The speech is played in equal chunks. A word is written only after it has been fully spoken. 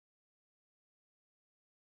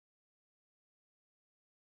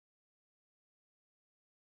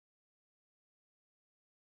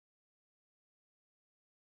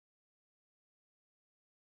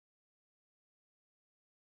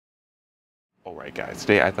Alright guys,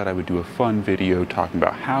 today I thought I would do a fun video talking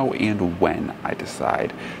about how and when I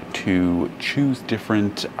decide to choose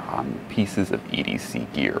different pieces of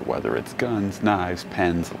EDC gear, whether it's guns, knives,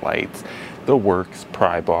 pens, lights, the works,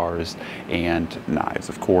 pry bars, and knives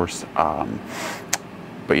of course.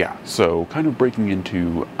 But yeah, so kind of breaking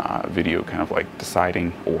into video kind of like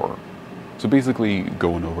deciding so basically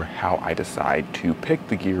going over how I decide to pick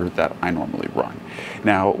the gear that I normally run.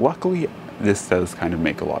 Now luckily this does kind of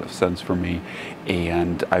make a lot of sense for me,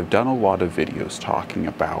 and I've done a lot of videos talking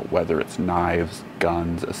about whether it's knives,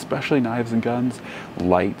 guns, especially knives and guns,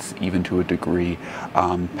 lights even to a degree,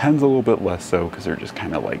 pens a little bit less so because they're just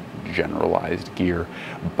kind of like generalized gear,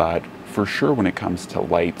 but for sure when it comes to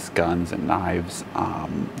lights, guns, and knives,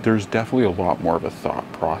 there's definitely a lot more of a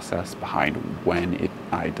thought process behind when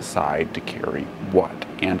I decide to carry what.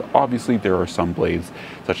 And obviously there are some blades,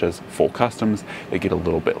 such as full customs, that get a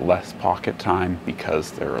little bit less pocket time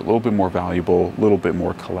because they're a little bit more valuable, a little bit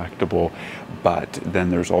more collectible. But then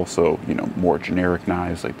there's also, more generic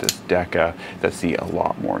knives like this Deca that see a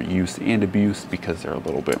lot more use and abuse because they're a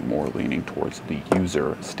little bit more leaning towards the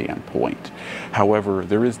user standpoint. However,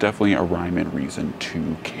 there is definitely a rhyme and reason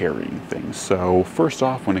to carrying things. So first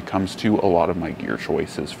off, when it comes to a lot of my gear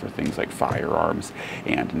choices for things like firearms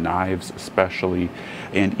and knives especially,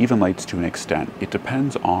 and even lights to an extent, it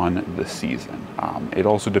depends on the season. It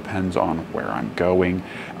also depends on where I'm going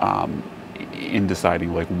in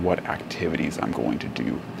deciding like what activities I'm going to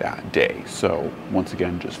do that day. So once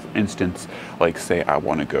again, just for instance, like say I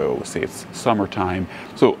want to go, say it's summertime.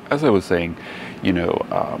 So as I was saying,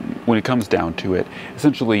 when it comes down to it,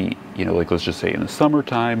 essentially, like let's just say in the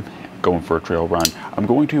summertime, going for a trail run, I'm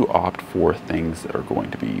going to opt for things that are going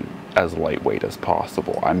to be as lightweight as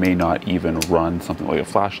possible. I may not even run something like a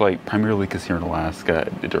flashlight, primarily because here in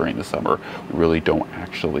Alaska during the summer, we really don't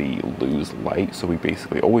actually lose light. So we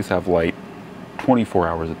basically always have light 24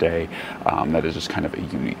 hours a day. That is just kind of a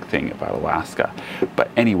unique thing about Alaska. But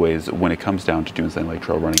anyways, when it comes down to doing something like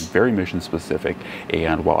trail running, very mission specific,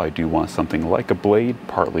 and while I do want something like a blade,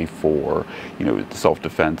 partly for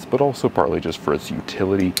self-defense, but also partly just for its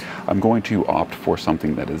utility, I'm going to opt for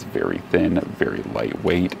something that is very thin, very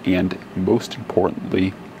lightweight, and most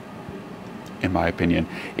importantly, in my opinion,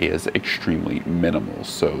 is extremely minimal.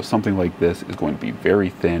 So something like this is going to be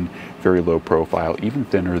very thin, very low profile, even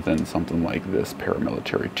thinner than something like this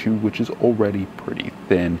Paramilitary 2, which is already pretty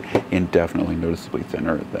thin and definitely noticeably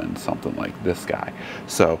thinner than something like this guy.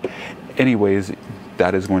 So anyways,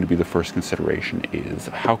 that is going to be the first consideration, is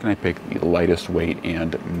how can I pick the lightest weight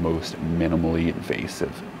and most minimally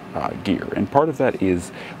invasive gear. And part of that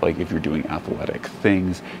is like if you're doing athletic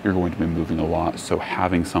things, you're going to be moving a lot, so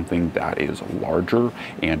having something that is larger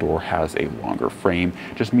and or has a longer frame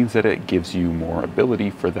just means that it gives you more ability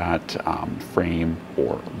for that frame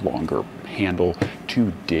or longer handle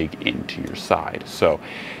to dig into your side. So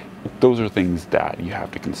those are things that you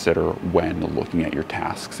have to consider when looking at your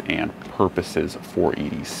tasks and purposes for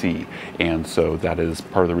EDC. And so that is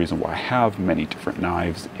part of the reason why I have many different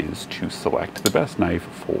knives, is to select the best knife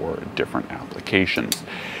for different applications.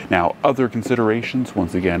 Now, other considerations,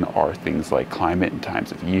 once again, are things like climate and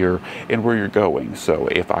times of year and where you're going. So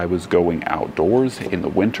if I was going outdoors in the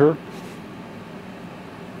winter,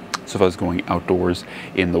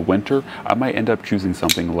 I might end up choosing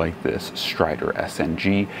something like this Strider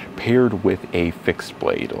SNG paired with a fixed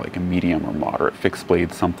blade, like a medium or moderate fixed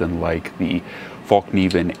blade, something like the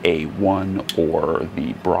Falkneven A1 or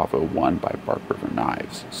the Bravo 1 by Bark River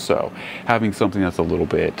Knives. So having something that's a little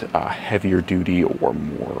bit heavier duty or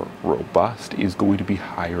more robust is going to be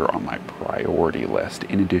higher on my priority list,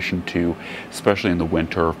 in addition to, especially in the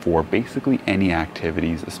winter, for basically any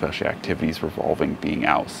activities, especially activities revolving being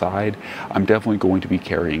outside, I'm definitely going to be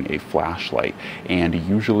carrying a flashlight. And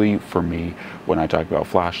usually for me, when I talk about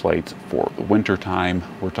flashlights for the winter time,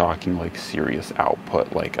 we're talking like serious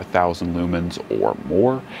output, like 1,000 lumens or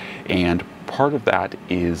more. And part of that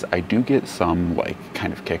is I do get some like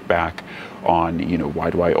kind of kickback on, why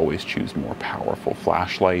do I always choose more powerful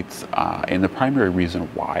flashlights? And the primary reason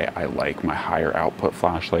why I like my higher output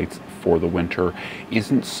flashlights for the winter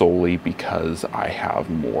isn't solely because I have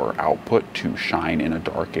more output to shine in a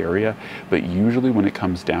dark area, but usually when it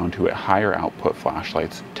comes down to it, higher output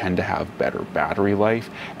flashlights tend to have better battery life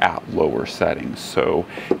at lower settings. So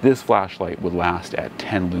this flashlight would last at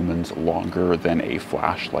 10 lumens longer than a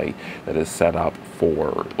flashlight that is set up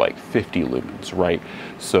for like 50 lumens, right?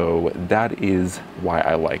 So that is why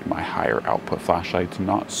I like my higher output flashlights,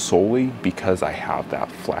 not solely because I have that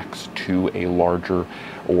flex to a larger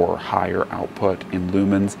or higher output in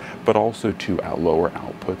lumens, but also too at lower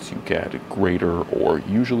outputs you get greater or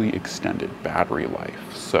usually extended battery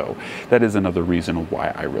life. So that is another reason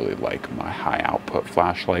why I really like my high output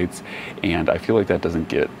flashlights, and I feel like that doesn't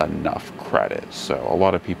get enough credit. So a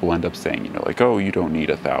lot of people end up saying, you know, like, oh, you don't need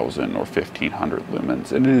 1,000 or 1,500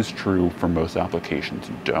 lumens, and it is true for most applications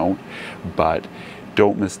you don't, but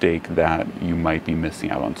don't mistake that you might be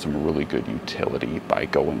missing out on some really good utility by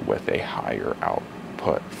going with a higher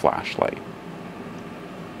output flashlight.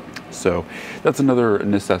 So that's another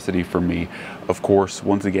necessity for me. Of course,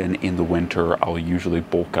 once again, in the winter, I'll usually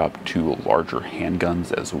bulk up to larger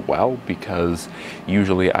handguns as well, because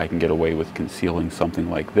usually I can get away with concealing something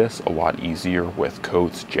like this a lot easier with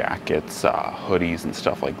coats, jackets, hoodies, and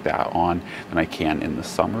stuff like that on than I can in the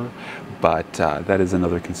summer. But that is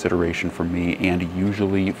another consideration for me, and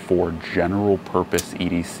usually for general purpose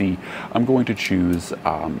EDC, I'm going to choose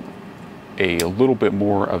a little bit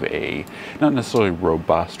more of a, not necessarily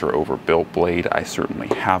robust or overbuilt blade. I certainly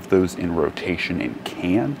have those in rotation and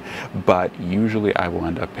can, but usually I will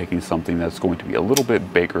end up picking something that's going to be a little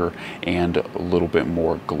bit bigger and a little bit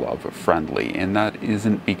more glove friendly. And that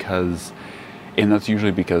isn't because, and that's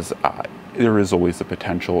usually because there is always the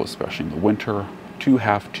potential, especially in the winter, to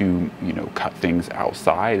have to, you know, cut things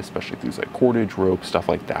outside, especially things like cordage, rope, stuff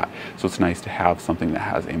like that. So it's nice to have something that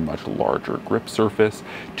has a much larger grip surface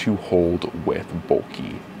to hold with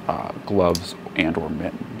bulky gloves and or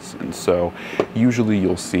mittens. And so usually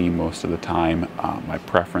you'll see most of the time my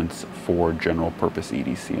preference for general purpose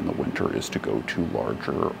EDC in the winter is to go to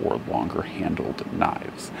larger or longer handled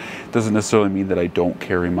knives. Doesn't necessarily mean that I don't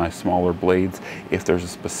carry my smaller blades if there's a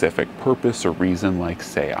specific purpose or reason, like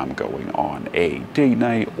say I'm going on a date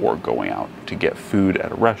night or going out to get food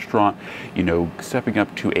at a restaurant. You know, stepping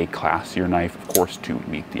up to a classier knife, of course, to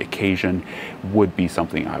meet the occasion would be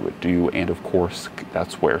something I would do. And of course,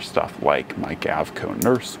 that's where stuff like my Gavco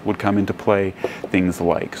Nurse would come into play. Things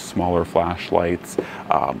like smaller flashlights,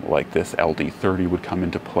 like this LD30 would come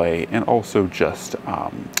into play, and also just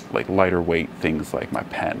like lighter weight things like my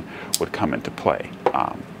pen would come into play.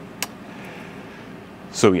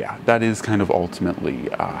 So yeah, that is kind of ultimately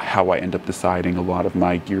how I end up deciding a lot of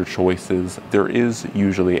my gear choices. There is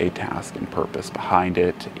usually a task and purpose behind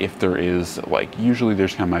it. If there is, like, usually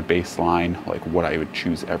there's kind of my baseline, like what I would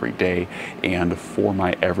choose every day. And for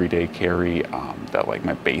my everyday carry, that like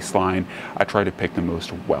my baseline, I try to pick the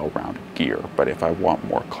most well-rounded gear. But if I want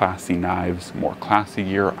more classy knives, more classy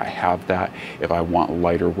gear, I have that. If I want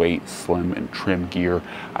lighter weight, slim and trim gear,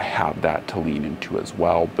 I have that to lean into as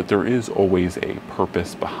well. But there is always a purpose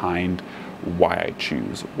behind why I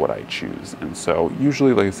choose what I choose. And so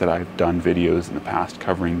usually, like I said, I've done videos in the past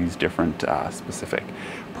covering these different specific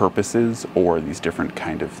purposes or these different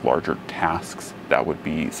kind of larger tasks. That would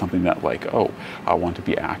be something that, like, oh, I want to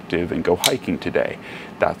be active and go hiking today.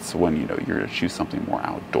 That's when, you know, you're going to choose something more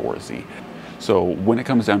outdoorsy. So when it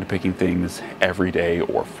comes down to picking things every day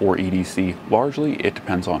or for EDC, largely it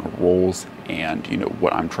depends on roles and, you know,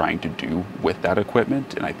 what I'm trying to do with that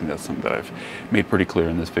equipment. And I think that's something that I've made pretty clear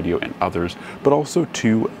in this video and others, but also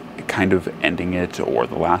to kind of ending it, or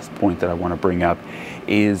the last point that I want to bring up,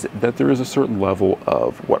 is that there is a certain level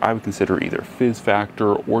of what I would consider either fizz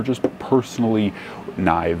factor or just personally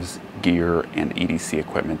knives, gear, and EDC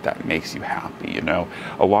equipment that makes you happy. You know,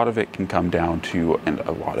 a lot of it can come down to, and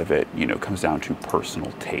a lot of it, you know, comes down to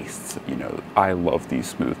personal tastes. You know, I love these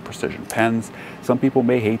smooth precision pens. Some people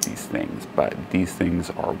may hate these things, but these things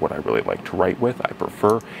are what I really like to write with, I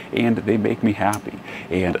prefer, and they make me happy.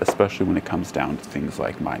 And especially when it comes down to things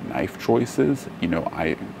like my knife choices, you know,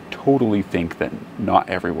 I totally think that not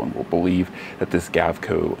everyone will believe that this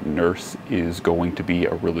Gavco Nurse is going to be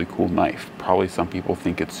a really cool knife. Probably some people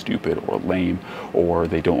think it's stupid or lame, or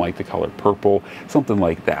they don't like the color purple, something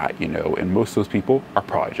like that, you know, and most of those people are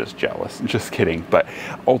probably just jealous. Just kidding. But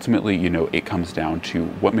ultimately, you know, it comes down to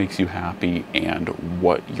what makes you happy and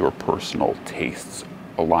what your personal tastes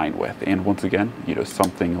align with. And once again, you know,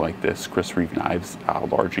 something like this Chris Reeve knives,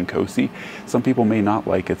 large and cozy, some people may not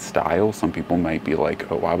like its style. Some people might be like,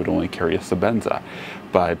 oh, I would only carry a Sebenza.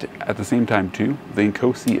 But at the same time too, the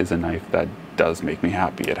Inkosi is a knife that does make me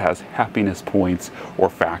happy. It has happiness points or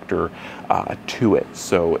factor to it.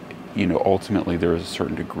 So, you know, ultimately there is a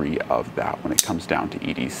certain degree of that when it comes down to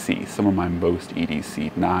EDC. Some of my most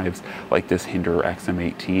EDC knives, like this Hinderer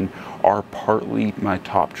XM18, are partly my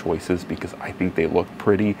top choices because I think they look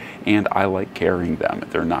pretty and I like carrying them.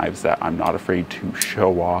 They're knives that I'm not afraid to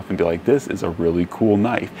show off and be like, this is a really cool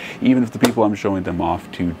knife. Even if the people I'm showing them off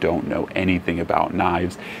to don't know anything about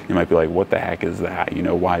knives, they might be like, what the heck is that? You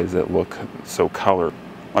know, why does it look so colored?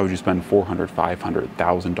 Why would you spend $400, $500,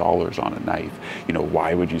 $1,000 on a knife? You know,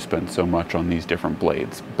 why would you spend so much on these different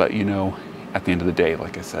blades? But you know, at the end of the day,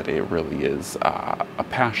 like I said, it really is a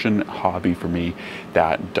passion hobby for me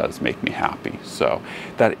that does make me happy. So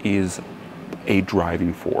that is a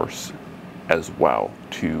driving force as well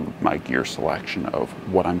to my gear selection of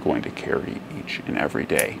what I'm going to carry each and every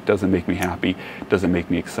day. Doesn't make me happy, doesn't make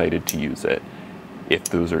me excited to use it. If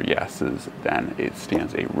those are yeses, then it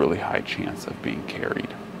stands a really high chance of being carried.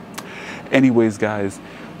 Anyways, guys,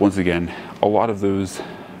 once again, a lot of those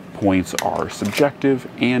points are subjective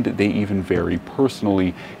and they even vary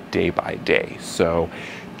personally day by day. So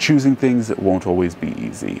choosing things won't always be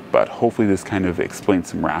easy, but hopefully this kind of explains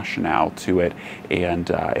some rationale to it. And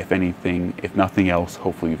if nothing else,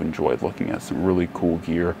 hopefully you've enjoyed looking at some really cool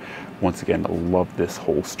gear. Once again, I love this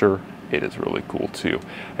holster. It is really cool too.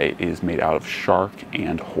 It is made out of shark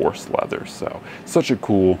and horse leather. So such a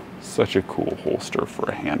cool holster for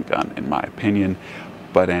a handgun in my opinion.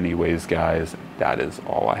 But anyways, guys, that is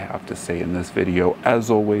all I have to say in this video. As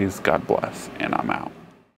always, God bless, and I'm out.